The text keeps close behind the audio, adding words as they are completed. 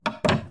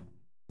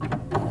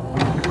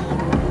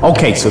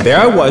Okay, so there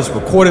I was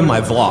recording my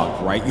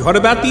vlog, right? You heard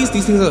about these?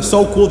 These things are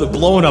so cool, they're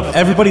blowing up.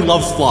 Everybody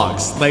loves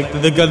vlogs. Like,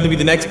 they're gonna be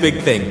the next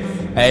big thing.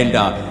 And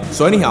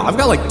so anyhow, I've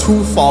got like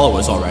 2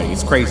 followers already.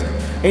 It's crazy.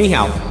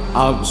 Anyhow,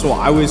 so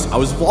I was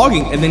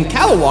vlogging, and then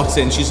Calla walks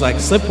in. She's like,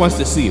 Slip wants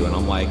to see you. And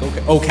I'm like,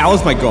 okay. Oh,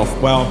 Calla's my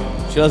girlfriend.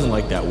 Well, she doesn't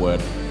like that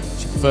word.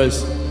 She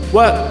prefers,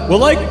 what? We're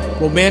like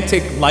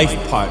romantic life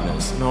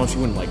partners. No, she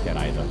wouldn't like that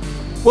either.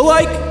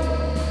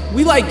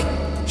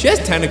 She has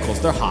tentacles.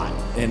 They're hot.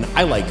 And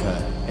I like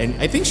her. And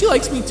I think she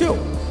likes me too.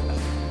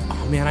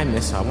 Oh man, I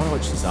miss her. I wonder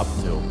what she's up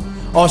to.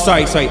 Oh,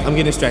 sorry, I'm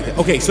getting distracted.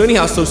 Okay, so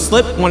anyhow, so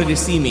Slip wanted to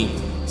see me.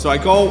 So I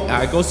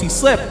go see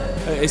Slip.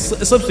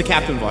 Slip's the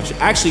captain of our ship.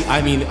 Actually,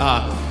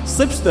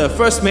 Slip's the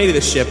first mate of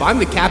the ship. I'm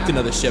the captain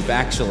of the ship,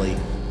 actually.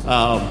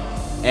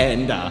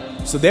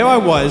 So there I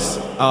was,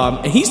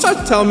 and he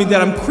starts telling me that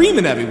I'm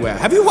creaming everywhere.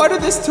 Have you heard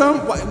of this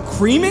term? What,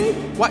 creaming?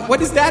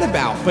 What is that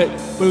about? But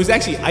it was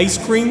actually ice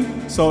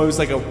cream, so it was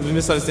like a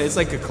misunderstanding. It's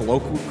like a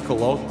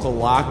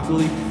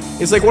colloquially.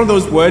 It's like one of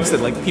those words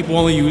that like people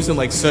only use in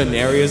like certain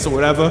areas or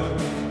whatever.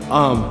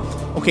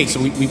 Okay,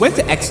 so we went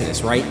to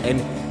Exodus, right?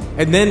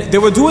 And then they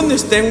were doing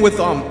this thing with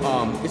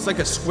it's like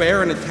a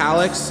square in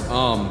italics.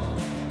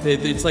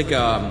 It's like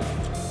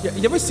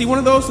you ever see one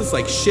of those? It's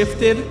like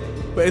shifted.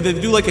 But they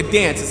do like a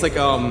dance. It's like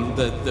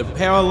the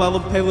parallel.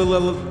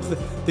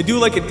 They do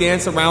like a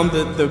dance around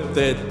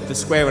the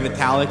square in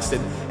italics,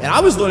 and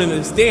I was learning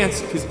this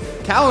dance because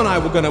Cal and I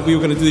were gonna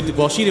do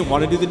well. She didn't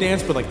want to do the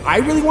dance, but like I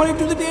really wanted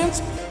to do the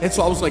dance, and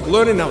so I was like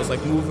learning. And I was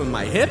like moving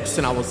my hips,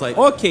 and I was like,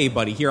 okay,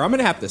 buddy, here I'm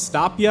gonna have to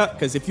stop you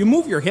because if you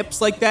move your hips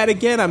like that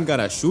again, I'm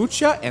gonna shoot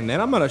you, and then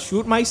I'm gonna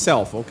shoot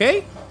myself.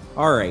 Okay.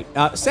 All right.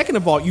 Second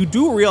of all, you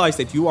do realize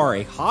that you are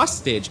a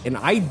hostage, and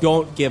I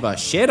don't give a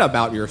shit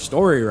about your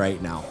story right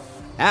now.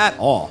 At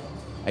all.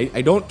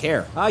 I don't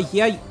care.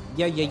 Yeah.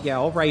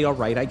 All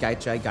right. I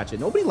got you.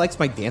 Nobody likes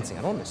my dancing.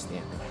 I don't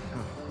understand.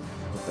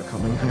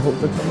 I hope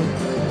they're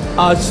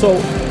coming.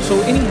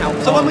 So anyhow.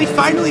 So when we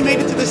finally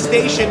made it to the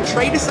station,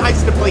 Trey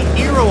decides to play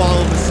hero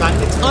all of a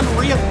sudden. It's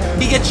unreal.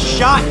 He gets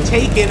shot,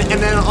 taken, and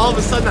then all of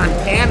a sudden I'm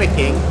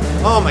panicking.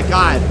 Oh my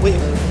god. Wait,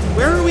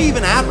 where are we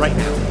even at right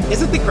now?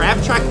 Isn't the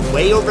grab track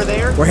way over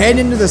there? We're heading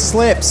into the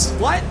slips.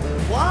 What?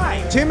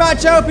 Why? Too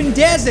much open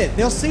desert.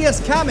 They'll see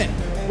us coming.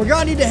 We're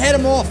gonna need to head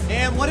them off.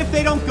 And what if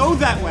they don't go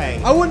that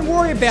way? I wouldn't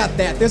worry about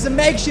that. There's a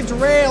makeshift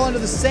rail under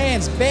the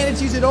sands.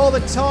 Bandits use it all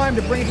the time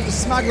to bring it to the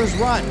Smuggler's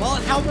Run. Well,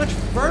 and how much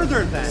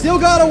further then? Still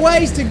got a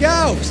ways to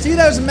go. See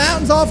those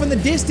mountains off in the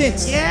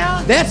distance?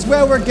 Yeah? That's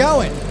where we're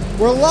going.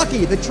 We're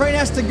lucky. The train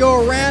has to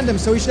go around them,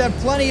 so we should have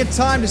plenty of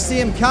time to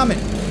see him coming.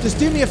 Just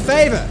do me a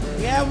favor.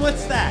 Yeah,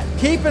 what's that?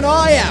 Keep an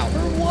eye out.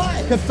 For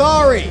what?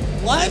 Cathari.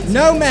 What?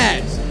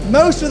 Nomads.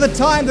 Most of the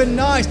time they're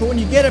nice, but when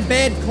you get a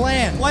bad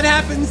clan... What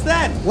happens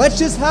then? Let's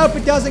just hope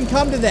it doesn't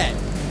come to that.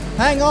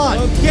 Hang on.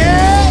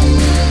 Okay!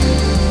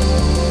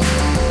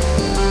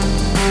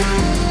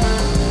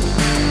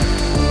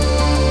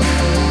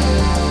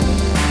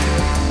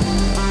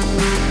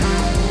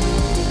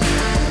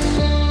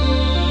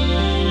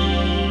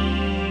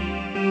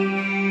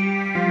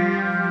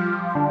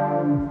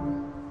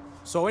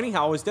 So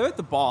anyhow, I was there at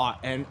the bar,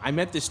 and I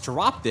met this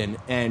Chiropton,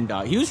 and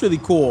he was really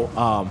cool.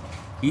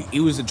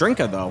 He was a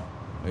drinker, though.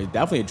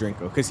 Definitely a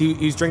drinker, because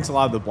he drinks a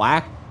lot of the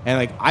black, and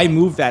like I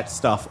move that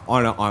stuff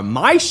on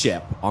my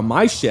ship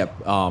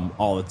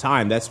all the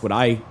time. That's what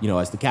I,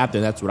 as the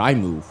captain, that's what I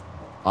move.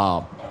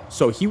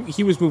 So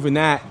he was moving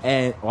that,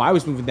 and I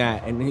was moving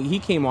that, and he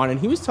came on, and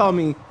he was telling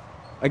me,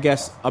 I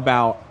guess,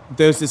 about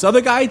there's this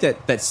other guy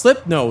that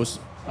Slip knows.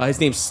 His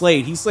name's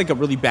Slade. He's like a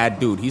really bad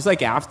dude. He's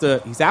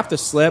after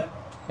Slip,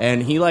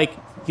 and he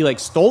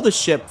stole the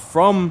ship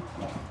from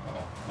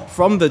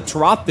the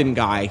Chiropton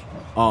guy.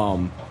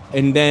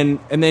 And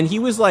then he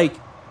was like,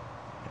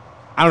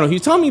 I don't know. He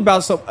was telling me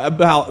about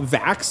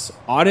Vax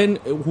Auden,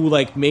 who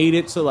like made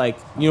it so like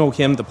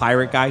him, the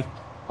pirate guy.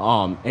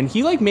 And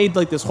he like made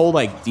like this whole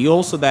like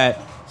deal so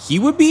that he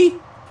would be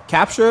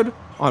captured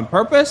on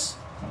purpose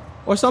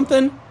or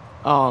something.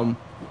 And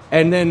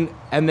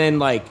then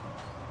like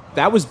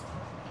that was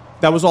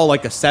all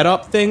like a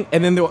setup thing.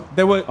 And then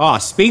there were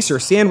Spacer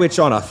sandwich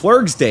on a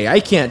Flurgs day.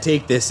 I can't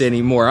take this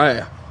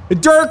anymore.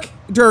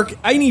 Dirk,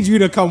 I need you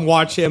to come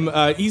watch him.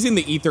 He's in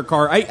the ether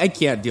car. I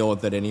can't deal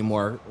with it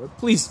anymore.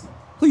 Please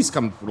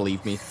come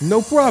relieve me.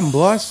 No problem,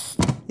 boss.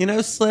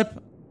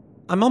 Slip,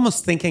 I'm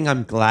almost thinking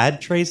I'm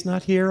glad Trey's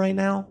not here right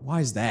now.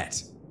 Why is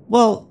that?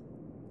 Well,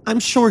 I'm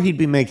sure he'd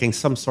be making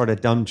some sort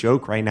of dumb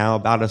joke right now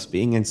about us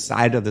being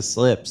inside of the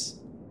slips.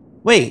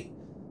 Wait,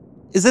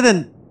 is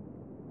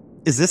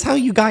this how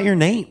you got your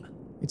name?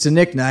 It's a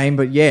nickname,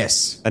 but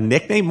yes. A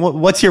nickname?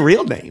 What's your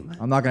real name?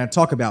 I'm not going to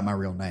talk about my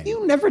real name.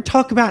 You never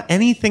talk about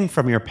anything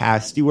from your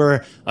past. You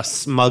were a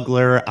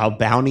smuggler, a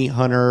bounty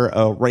hunter,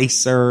 a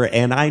racer,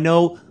 and I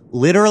know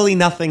literally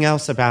nothing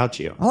else about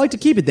you. I like to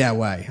keep it that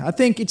way. I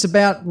think it's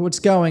about what's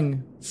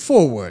going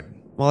forward.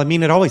 Well, I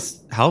mean, it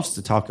always helps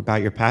to talk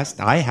about your past.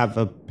 I have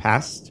a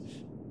past.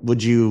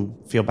 Would you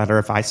feel better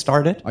if I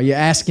started? Are you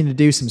asking to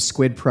do some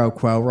squid pro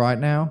quo right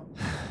now?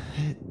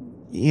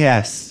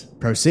 Yes.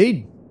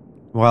 Proceed.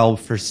 Well,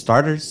 for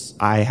starters,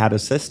 I had a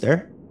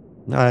sister.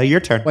 Your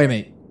turn. Wait a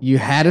minute. You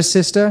had a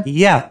sister?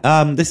 Yeah,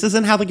 this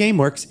isn't how the game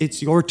works.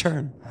 It's your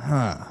turn.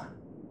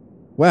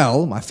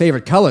 Well, my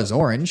favorite color is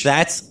orange.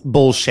 That's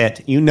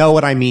bullshit. You know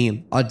what I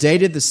mean. I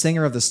dated the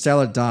singer of the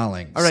Stellar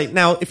Darlings. All right,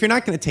 now, if you're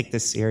not going to take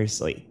this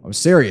seriously. I'm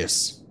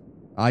serious.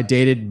 I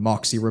dated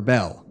Moxie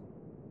Rebel.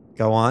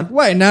 Go on.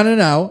 Wait,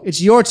 no.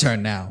 It's your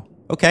turn now.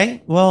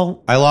 Okay,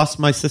 well, I lost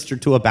my sister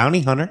to a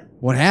bounty hunter.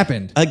 What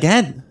happened?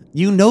 Again,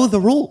 you know the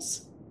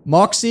rules.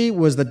 Moxie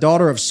was the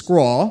daughter of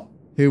Scraw,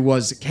 who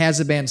was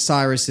Kazaban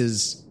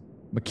Cyrus's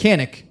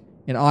mechanic,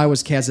 and I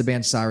was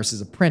Kazaban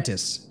Cyrus's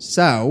apprentice.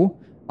 So,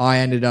 I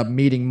ended up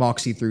meeting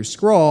Moxie through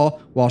Scraw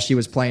while she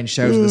was playing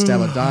shows with the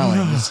Stellar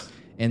Darlings.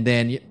 And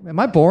then, am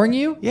I boring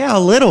you? Yeah, a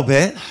little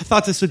bit. I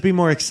thought this would be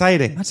more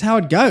exciting. That's how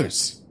it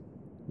goes.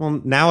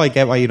 Well, now I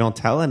get why you don't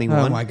tell anyone.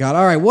 Oh my god.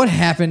 All right, what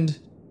happened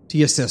to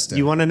your sister?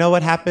 You want to know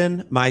what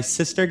happened? My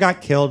sister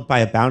got killed by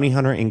a bounty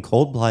hunter in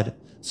cold blood.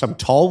 Some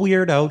tall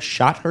weirdo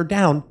shot her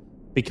down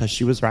because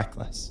she was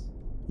reckless.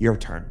 Your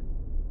turn.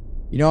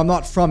 You know, I'm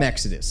not from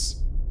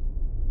Exodus.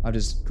 I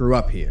just grew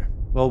up here.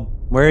 Well,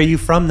 where are you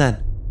from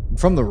then? I'm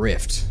from the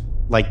Rift.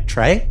 Like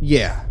Trey?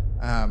 Yeah.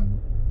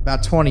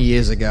 About 20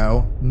 years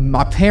ago,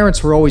 my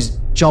parents were always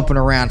jumping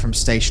around from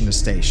station to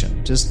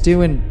station, just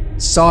doing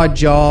side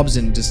jobs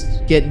and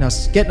just getting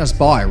us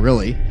by,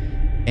 really.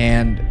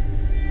 And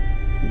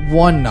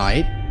one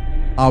night,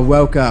 I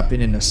woke up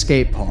in an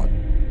escape pod.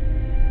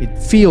 It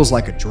feels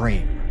like a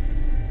dream.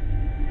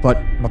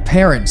 But my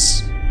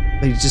parents,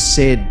 they just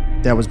said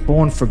that I was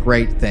born for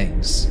great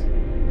things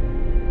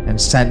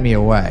and sent me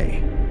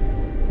away.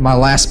 My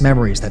last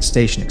memory is that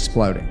station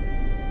exploding.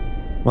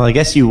 Well, I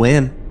guess you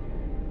win.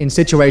 In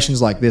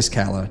situations like this,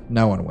 Kala,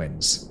 no one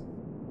wins.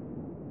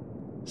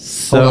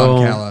 So, Hold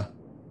on, Kala.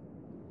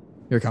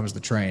 Here comes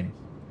the train.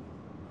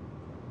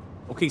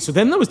 Okay, so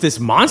then there was this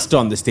monster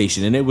on the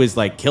station, and it was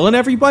like killing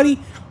everybody.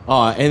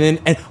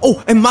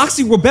 And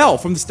Moxie Rebel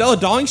from the Stellar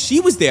Darlings, she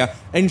was there,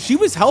 and she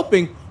was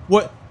helping.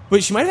 But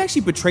she might have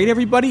actually betrayed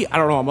everybody. I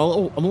don't know. I'm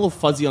a little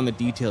fuzzy on the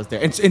details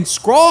there. And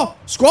Scraw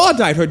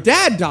died. Her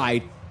dad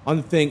died on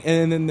the thing,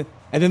 and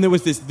then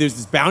there's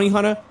this bounty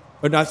hunter.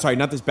 Or not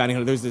this bounty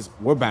hunter.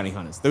 We're bounty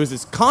hunters. There was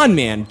this con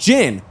man,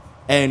 Jin,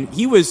 and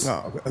he was.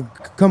 Oh,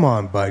 come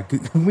on, bud.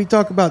 Can we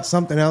talk about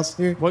something else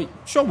here? Well,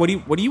 sure. What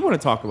do you want to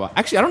talk about?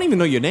 Actually, I don't even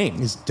know your name.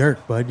 It's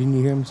Dirk, bud. Didn't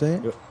you hear him say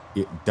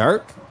it?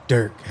 Dirk?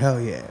 Dirk. Hell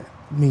yeah. It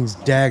means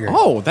dagger.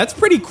 Oh, that's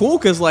pretty cool.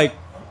 Because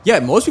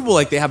most people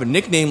they have a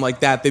nickname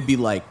like that. They'd be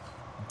like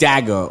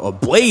Dagger or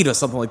Blade or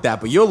something like that.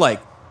 But you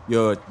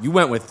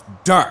went with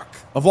Dirk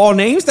of all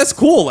names. That's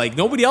cool. Like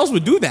nobody else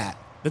would do that.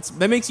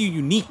 That makes you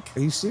unique. Are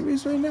you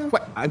serious right now?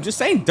 What? I'm just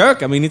saying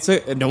Dirk. I mean,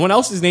 no one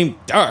else is named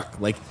Dirk.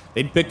 Like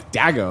they'd pick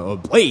Dagger or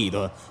Blade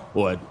or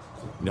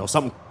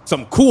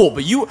something cool.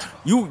 But you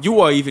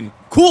are even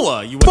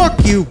cooler.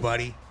 Fuck you,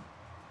 buddy.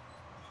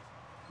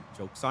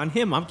 Joke's on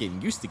him. I'm getting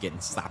used to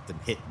getting slapped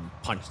and hit and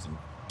punched and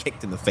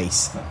kicked in the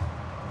face.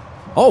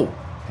 Oh,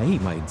 hey,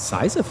 my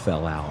incisor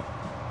fell out.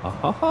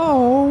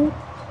 Oh.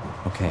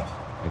 Okay,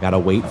 I gotta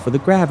wait for the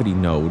gravity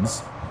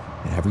nodes.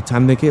 And every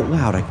time they get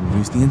loud, I can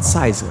use the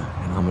incisor,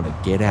 and I'm gonna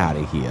get out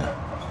of here.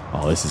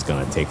 Oh, this is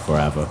gonna take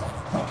forever.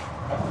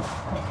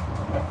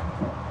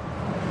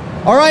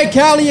 All right,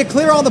 Kala, you're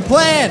clear on the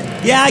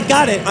plan. Yeah, I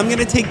got it. I'm going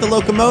to take the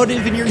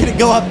locomotive, and you're going to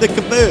go up the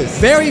caboose.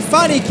 Very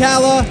funny,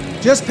 Kala.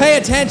 Just pay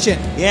attention.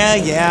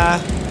 Yeah.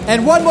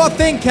 And one more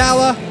thing,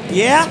 Kala.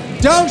 Yeah?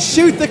 Don't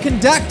shoot the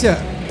conductor.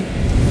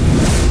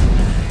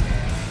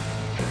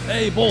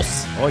 Hey,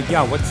 boss. Oh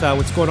yeah,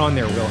 what's going on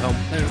there, Wilhelm?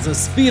 There's a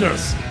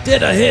speeders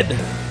dead ahead.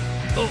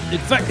 Oh, in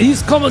fact,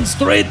 he's coming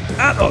straight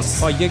at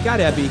us. Oh, you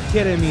gotta be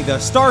kidding me. The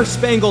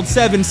Star-Spangled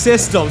Seven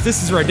Systems.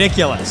 This is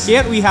ridiculous.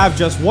 Can't we have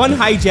just one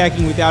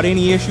hijacking without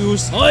any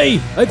issues?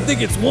 Aye, I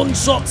think it's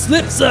one-shot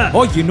slip, sir.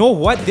 Oh, you know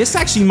what? This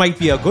actually might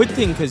be a good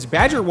thing because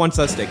Badger wants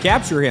us to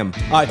capture him.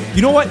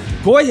 You know what?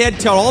 Go ahead,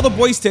 tell all the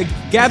boys to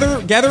gather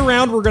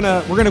around. We're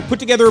gonna put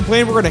together a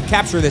plan. We're gonna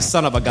capture this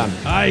son of a gun.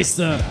 Aye,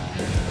 sir.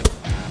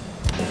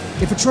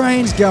 If a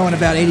train's going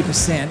about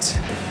 80%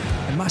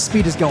 and my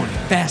speed is going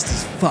fast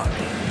as fuck,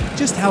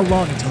 just how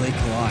long until they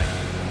collide?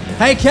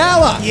 Hey,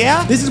 Kala!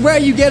 Yeah? This is where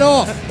you get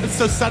off.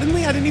 So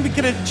suddenly I didn't even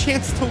get a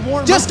chance to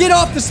warm Just up. get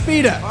off the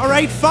speeder. All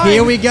right, fine.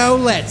 Here we go.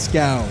 Let's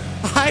go.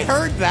 I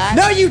heard that.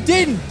 No, you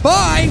didn't.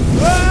 Bye.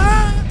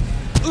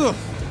 Ugh.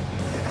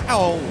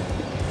 Ow.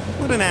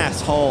 What an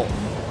asshole.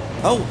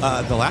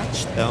 Oh, the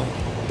latch, though.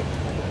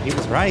 He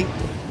was right.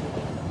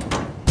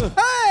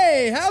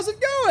 Hey, how's it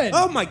going?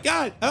 Oh, my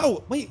God.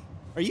 Oh, wait.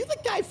 Are you the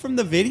guy from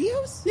the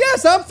videos?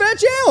 Yes, I'm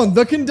Fetch Allen,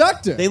 the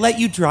conductor. They let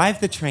you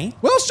drive the train?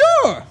 Well,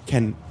 sure.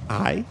 Can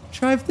I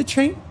drive the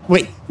train?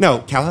 Wait, no,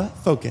 Kala,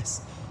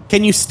 focus.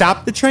 Can you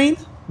stop the train?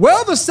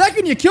 Well, the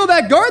second you kill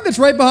that guard that's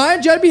right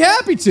behind you, I'd be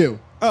happy to.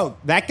 Oh,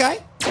 that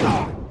guy?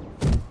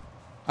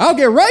 I'll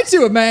get right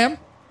to it, ma'am.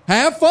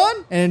 Have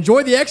fun and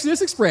enjoy the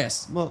Exodus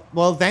Express.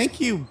 Well,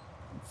 thank you,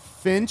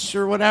 Finch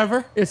or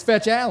whatever. It's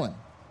Fetch Allen.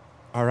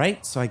 All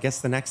right, so I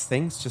guess the next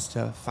thing's just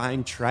to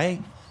find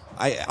Trey.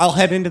 I'll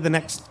head into the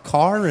next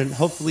car and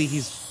hopefully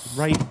he's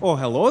right. Oh,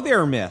 hello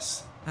there,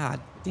 miss. Ah,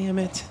 damn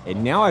it.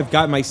 And now I've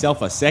got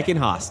myself a second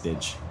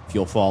hostage. If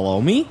you'll follow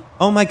me.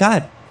 Oh my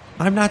God.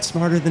 I'm not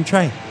smarter than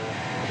Trey.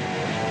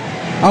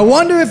 I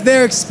wonder if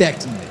they're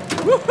expecting me.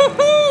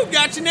 Woohoo!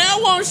 Got you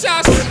now, one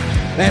shot.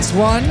 That's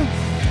one.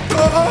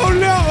 Oh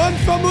no, I'm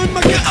fumbling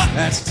my God.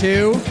 That's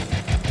two.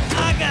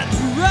 I got you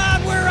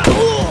right where I...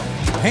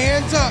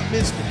 Hands up,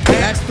 mister.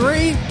 That's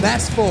three.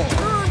 That's four.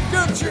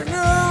 Got you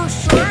now,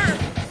 sir.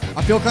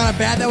 I feel kind of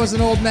bad that was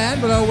an old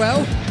man, but oh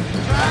well.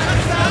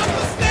 Stop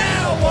us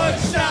now, one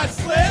shot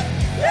slip.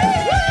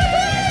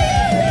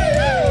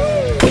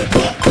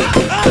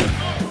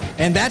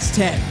 And that's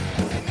 10.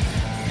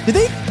 Did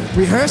they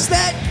rehearse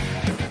that?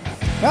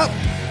 Well,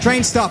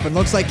 train stopping.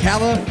 Looks like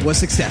Kala was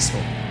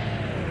successful.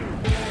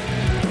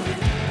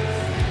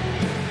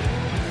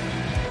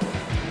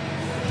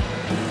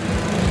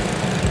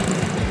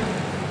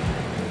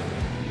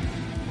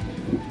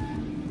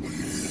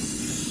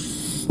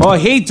 Oh,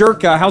 hey,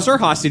 Dirk, how's our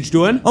hostage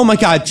doing? Oh my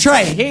God,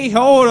 Trey. Hey,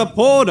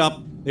 hold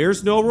up.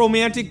 There's no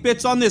romantic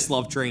bits on this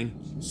love train.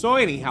 So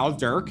anyhow,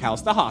 Dirk,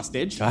 how's the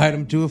hostage? Tied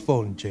him to a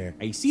folding chair.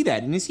 I see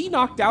that, and is he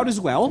knocked out as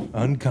well?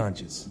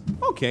 Unconscious.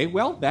 Okay,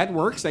 well, that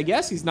works, I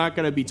guess. He's not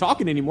going to be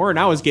talking anymore, and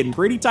I was getting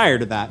pretty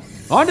tired of that.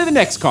 On to the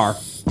next car.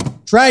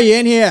 Trey, you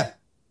in here?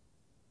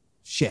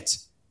 Shit.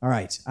 All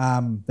right.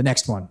 The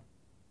next one.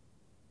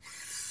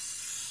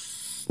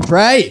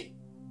 Trey.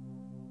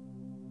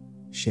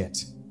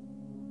 Shit.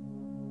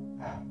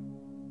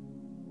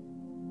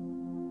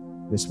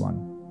 This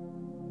one.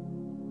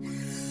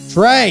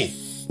 Trey.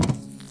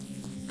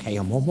 Okay,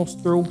 I'm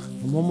almost through.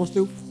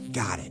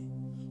 Got it.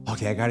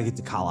 Okay, I gotta get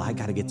to Kala. I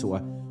gotta get to a...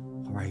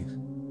 All right.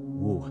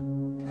 Ooh.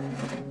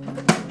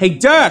 Hey,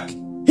 Dirk!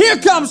 Here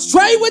comes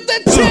Trey with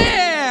the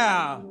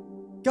chair!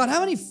 God, how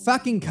many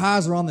fucking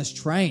cars are on this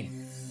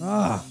train?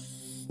 Ugh.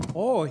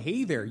 Oh,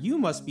 hey there. You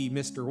must be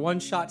Mr.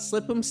 One-Shot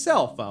Slip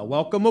himself.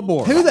 Welcome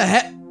aboard. Who the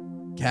heck?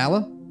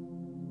 Kala?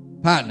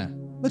 Partner,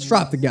 let's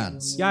drop the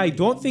guns. Yeah, I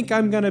don't think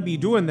I'm gonna be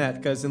doing that,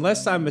 because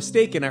unless I'm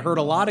mistaken, I heard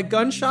a lot of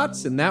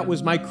gunshots, and that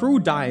was my crew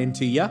dying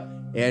to you.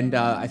 And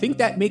I think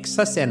that makes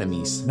us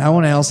enemies. No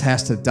one else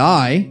has to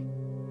die.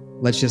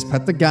 Let's just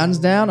put the guns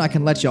down. I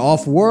can let you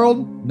off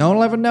world. No one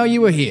will ever know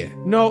you were here.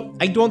 No,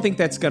 I don't think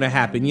that's gonna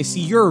happen. You see,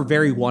 you're a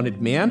very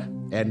wanted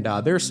man, and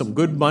there's some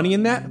good money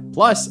in that.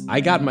 Plus,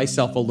 I got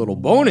myself a little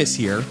bonus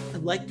here.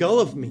 Let go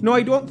of me. No,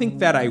 I don't think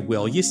that I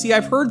will. You see,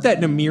 I've heard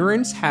that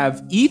Namirans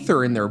have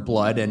ether in their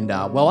blood, and,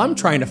 well, I'm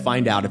trying to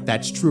find out if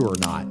that's true or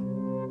not.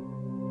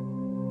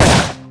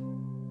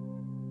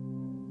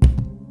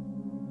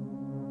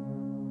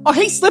 Oh,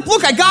 hey, Slip,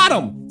 look, I got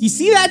him! Do you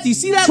see that?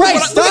 Trey,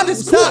 Look, look at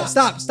this. Cool.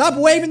 Stop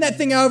waving that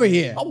thing over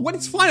here. Oh, what?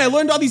 It's fine. I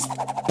learned all these... Sound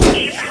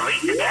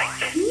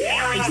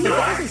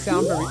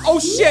very... Oh,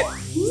 shit!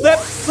 Slip,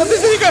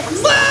 this is good.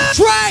 Slip!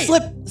 Trey!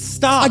 Slip,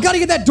 stop. I gotta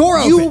get that door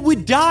open. You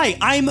would die.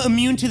 I'm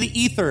immune to the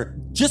ether.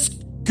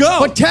 Just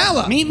go. But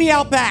Kala! Meet me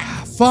out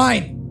back.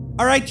 Fine.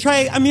 All right,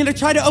 Trey, I'm going to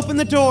try to open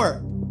the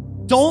door.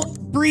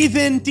 Don't breathe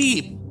in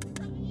deep.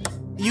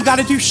 You got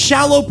to do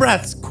shallow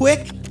breaths.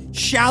 Quick,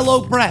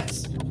 shallow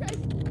breaths.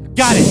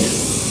 Got it.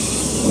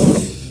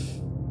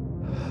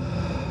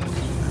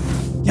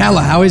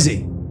 Kala, how is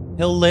he?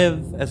 He'll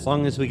live as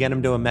long as we get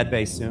him to a med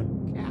base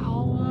soon.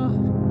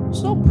 Kala,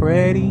 so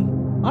pretty.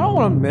 I don't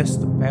want to miss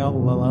the pale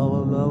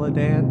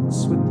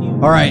dance with you.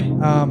 All right,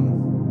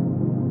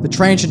 the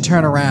train should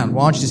turn around.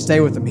 Why don't you stay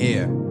with them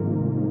here?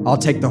 I'll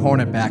take the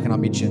Hornet back and I'll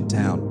meet you in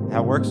town.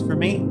 That works for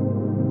me.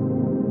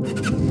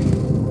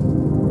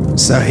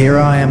 So here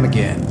I am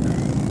again,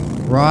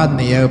 riding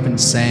the open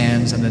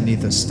sands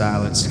underneath a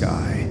starlit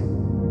sky.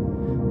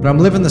 But I'm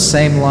living the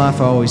same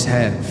life I always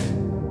have,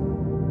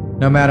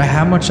 no matter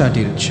how much I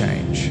do to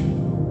change.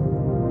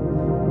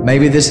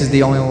 Maybe this is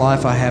the only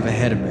life I have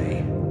ahead of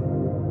me.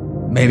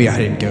 Maybe I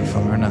didn't go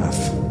far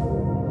enough.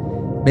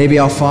 Maybe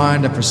I'll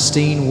find a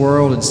pristine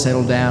world and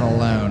settle down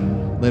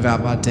alone, live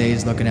out my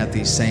days looking at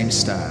these same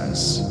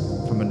stars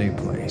from a new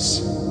place.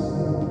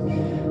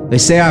 They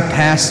say our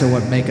pasts are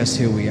what make us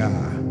who we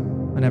are.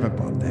 I never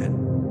bought that.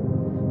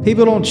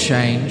 People don't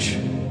change.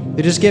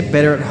 They just get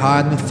better at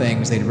hiding the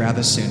things they'd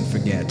rather soon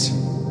forget.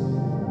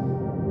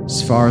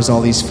 As far as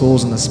all these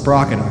fools in the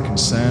sprocket are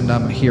concerned,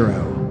 I'm a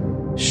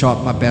hero.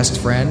 Shot my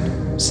best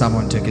friend,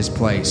 someone took his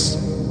place.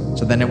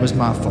 So then it was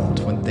my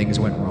fault when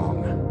things went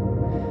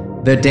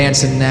wrong. They're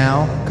dancing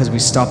now because we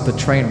stopped the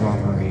train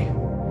robbery.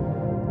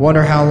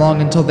 Wonder how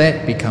long until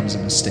that becomes a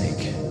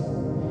mistake.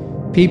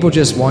 People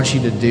just want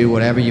you to do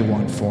whatever you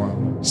want for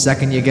them.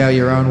 Second you go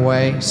your own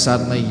way,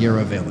 suddenly you're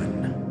a villain.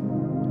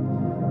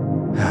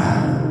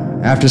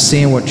 After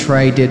seeing what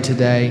Trey did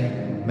today,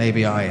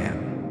 maybe I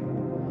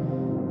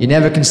am. You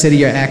never consider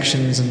your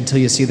actions until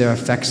you see their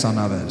effects on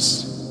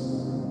others.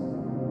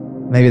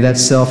 Maybe that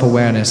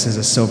self-awareness is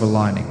a silver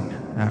lining,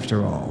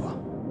 after all.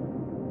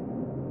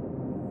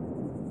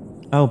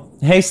 Oh,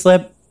 hey,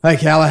 Slip. Hey,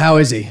 Kala, how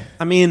is he?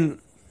 I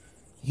mean,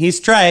 he's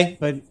Trey,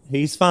 but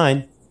he's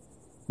fine.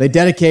 They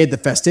dedicated the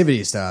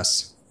festivities to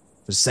us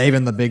for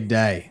saving the big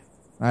day.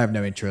 I have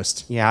no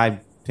interest. Yeah, I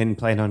didn't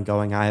plan on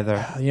going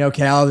either. You know,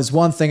 Cal, there's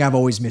one thing I've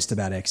always missed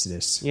about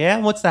Exodus. Yeah,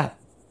 what's that?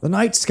 The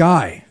night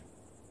sky.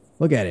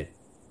 Look at it.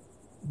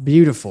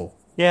 Beautiful.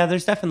 Yeah,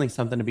 there's definitely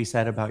something to be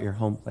said about your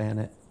home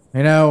planet.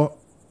 You know,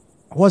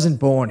 I wasn't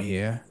born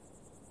here,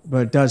 but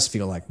it does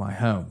feel like my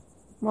home.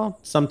 Well,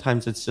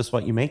 sometimes it's just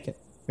what you make it.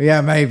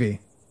 Yeah, maybe.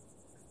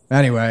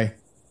 Anyway.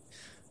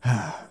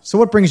 So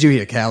what brings you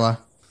here, Kala?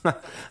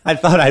 I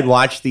thought I'd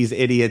watch these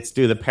idiots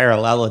do the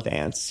parallel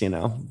dance,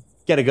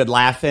 get a good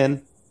laugh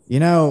in. You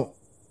know,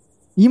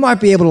 you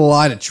might be able to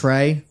lie to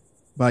Trey,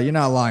 but you're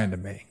not lying to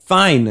me.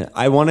 Fine.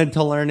 I wanted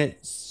to learn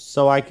it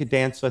so I could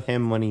dance with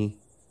him when he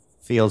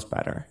feels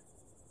better.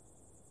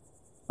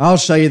 I'll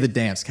show you the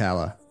dance,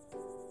 Kala.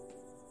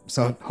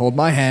 So hold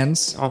my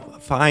hands. Oh,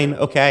 fine.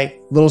 Okay.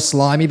 Little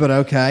slimy, but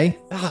okay.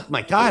 Oh,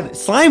 my God.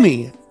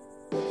 Slimy.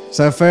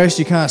 So first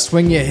you kind of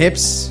swing your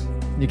hips.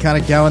 You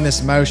kind of go in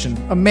this motion.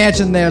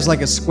 Imagine there's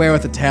like a square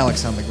with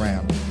italics on the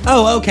ground.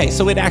 Oh, okay.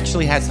 So it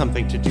actually has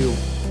something to do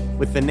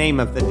with the name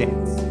of the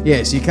dance.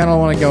 Yeah, so you kind of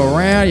want to go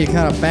around. You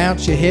kind of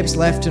bounce your hips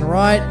left and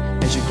right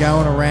as you're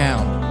going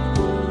around.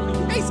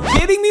 Are you guys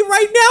kidding me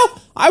right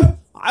now?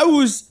 I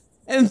was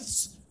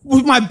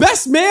with my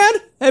best man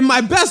and my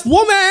best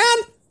woman,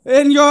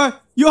 and you're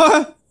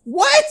what?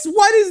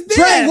 What is this?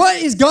 Trey, what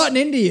has gotten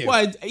into you?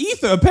 What,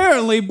 ether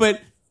apparently,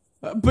 but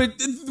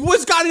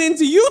what's gotten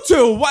into you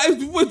two?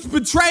 What's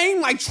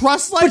betraying my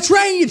trust? Like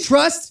Betraying your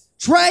trust?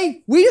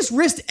 Trey, we just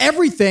risked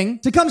everything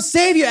to come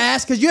save your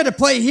ass because you had to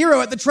play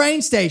hero at the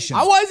train station.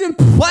 I wasn't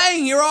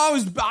playing hero.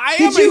 I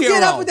am Did a you hero.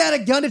 get up without a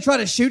gun to try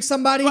to shoot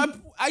somebody?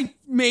 I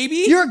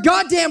maybe. You're a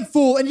goddamn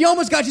fool and you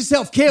almost got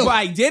yourself killed. But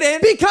I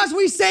didn't. Because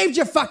we saved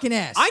your fucking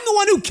ass. I'm the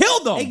one who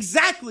killed them.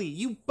 Exactly.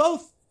 You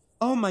both.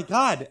 Oh my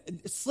God.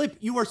 Slip,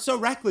 you are so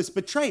reckless.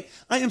 But Trey,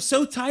 I am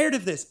so tired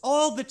of this.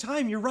 All the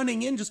time you're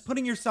running in, just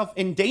putting yourself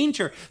in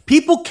danger.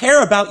 People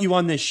care about you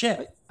on this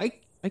ship.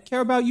 I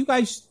care about you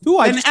guys too.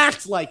 And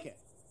act like it.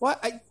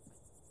 What?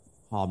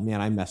 Oh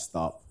man, I messed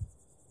up.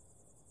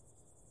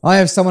 I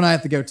have someone I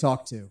have to go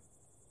talk to.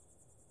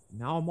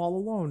 Now I'm all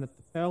alone at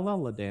the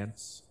parallel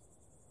dance.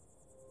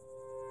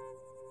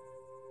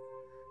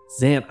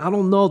 Zan, I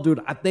don't know,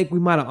 dude. I think we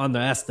might have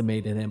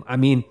underestimated him. I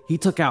mean, he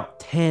took out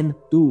 10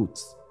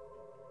 dudes.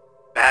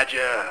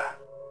 Badger.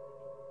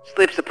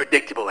 Slip's a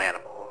predictable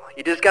animal.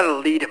 You just gotta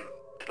lead him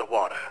to the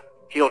water.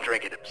 He'll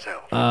drink it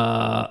himself.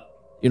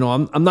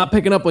 I'm not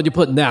picking up what you're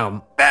putting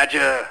down.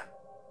 Badger.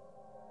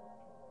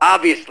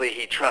 Obviously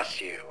he trusts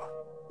you.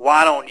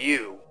 Why don't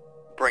you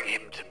bring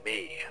him to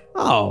me?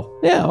 Oh,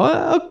 yeah,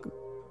 well,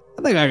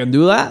 I think I can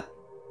do that.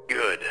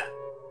 Good.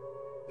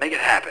 Make it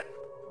happen.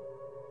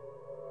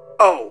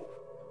 Oh.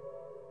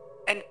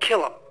 And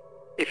kill him,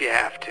 if you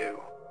have to.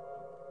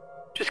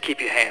 Just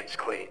keep your hands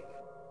clean.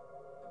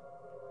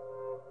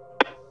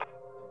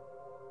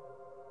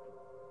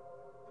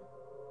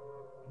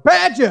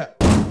 Badger!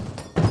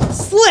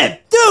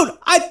 Slip, dude,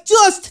 I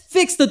just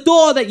fixed the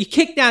door that you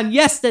kicked down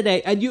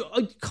yesterday, and you,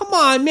 come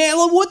on, man,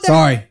 what the...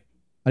 Sorry,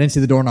 I didn't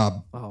see the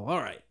doorknob. Oh, all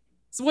right.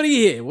 So what do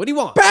you hear? What do you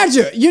want?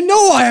 Badger, you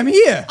know why I'm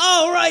here.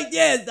 Oh, right,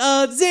 yeah,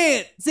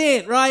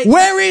 Zant, right?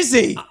 Where is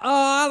he?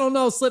 I don't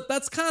know, Slip.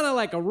 That's kind of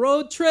like a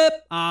road trip.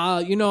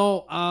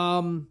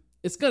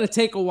 It's gonna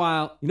take a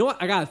while. You know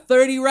what? I got a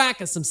 30 rack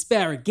of some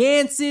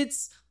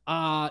Sparagansets.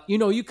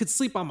 You could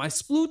sleep on my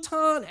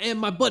Spluton, and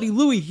my buddy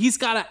Louie, he's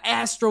got an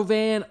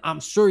Astrovan. I'm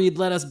sure he'd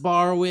let us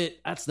borrow it.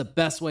 That's the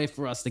best way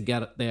for us to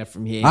get there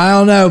from here. I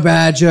don't know,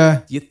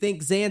 Badger. Do you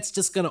think Zant's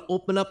just gonna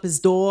open up his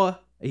door?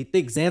 You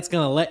think Zant's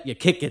gonna let you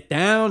kick it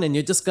down and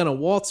you're just gonna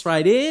waltz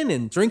right in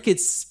and drink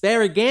his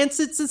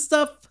Sparagansets and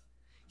stuff?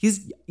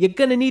 You're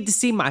gonna need to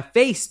see my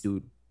face,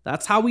 dude.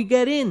 That's how we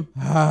get in.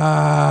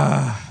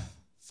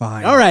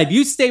 Fine. All right,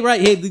 you stay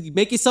right here.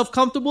 Make yourself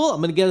comfortable.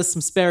 I'm gonna get us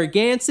some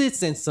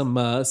Sparagansets and some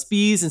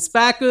Spees and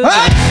Spackers.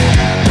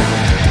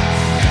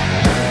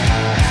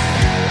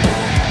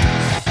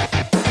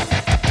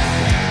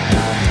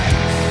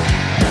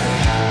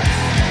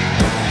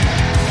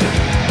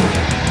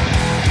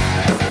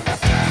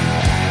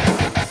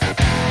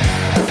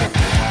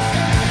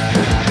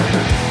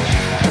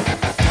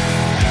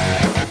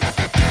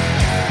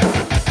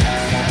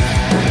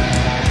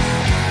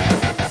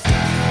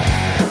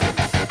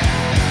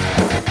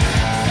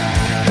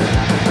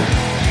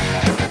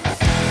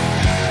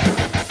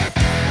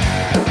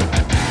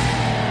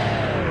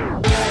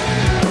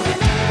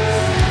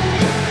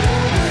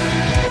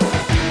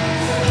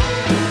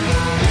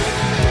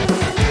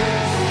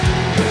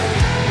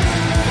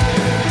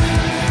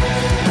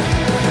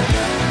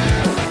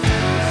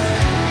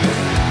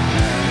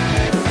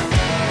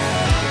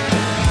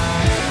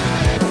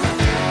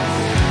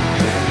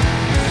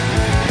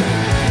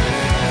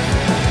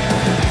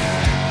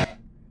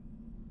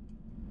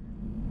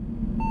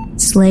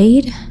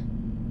 Slade,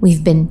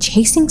 we've been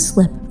chasing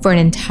Slip for an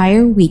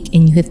entire week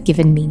and you have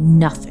given me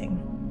nothing.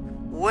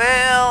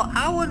 Well,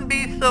 I wouldn't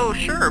be so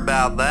sure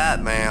about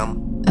that,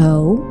 ma'am.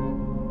 Oh?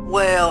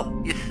 Well,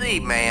 you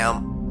see,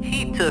 ma'am,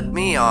 he took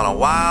me on a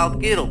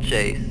wild gittle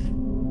chase.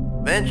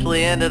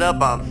 Eventually ended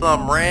up on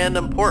some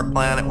random port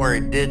planet where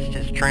he ditched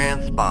his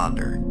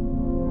transponder.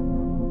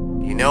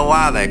 You know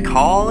why they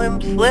call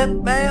him Slip,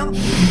 ma'am?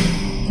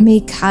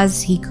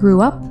 Because he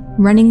grew up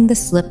running the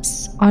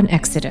slips on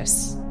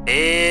Exodus.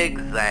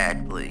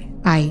 Exactly.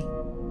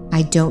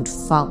 I don't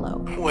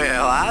follow.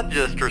 Well, I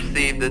just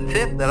received a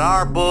tip that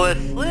our boy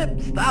Slip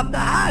stopped the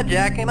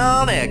hijacking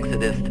on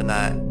Exodus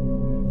tonight.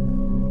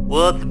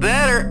 What's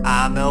better,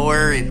 I know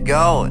where he's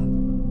going.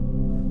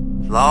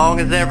 As long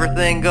as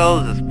everything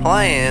goes as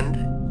planned,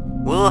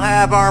 we'll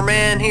have our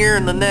man here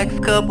in the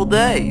next couple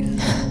days.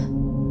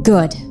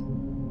 Good.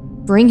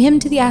 Bring him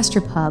to the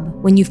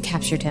Astropub when you've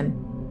captured him.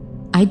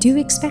 I do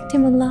expect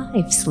him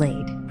alive,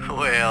 Slade.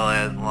 Well,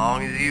 as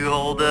long as you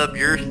hold up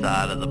your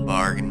side of the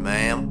bargain,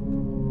 ma'am.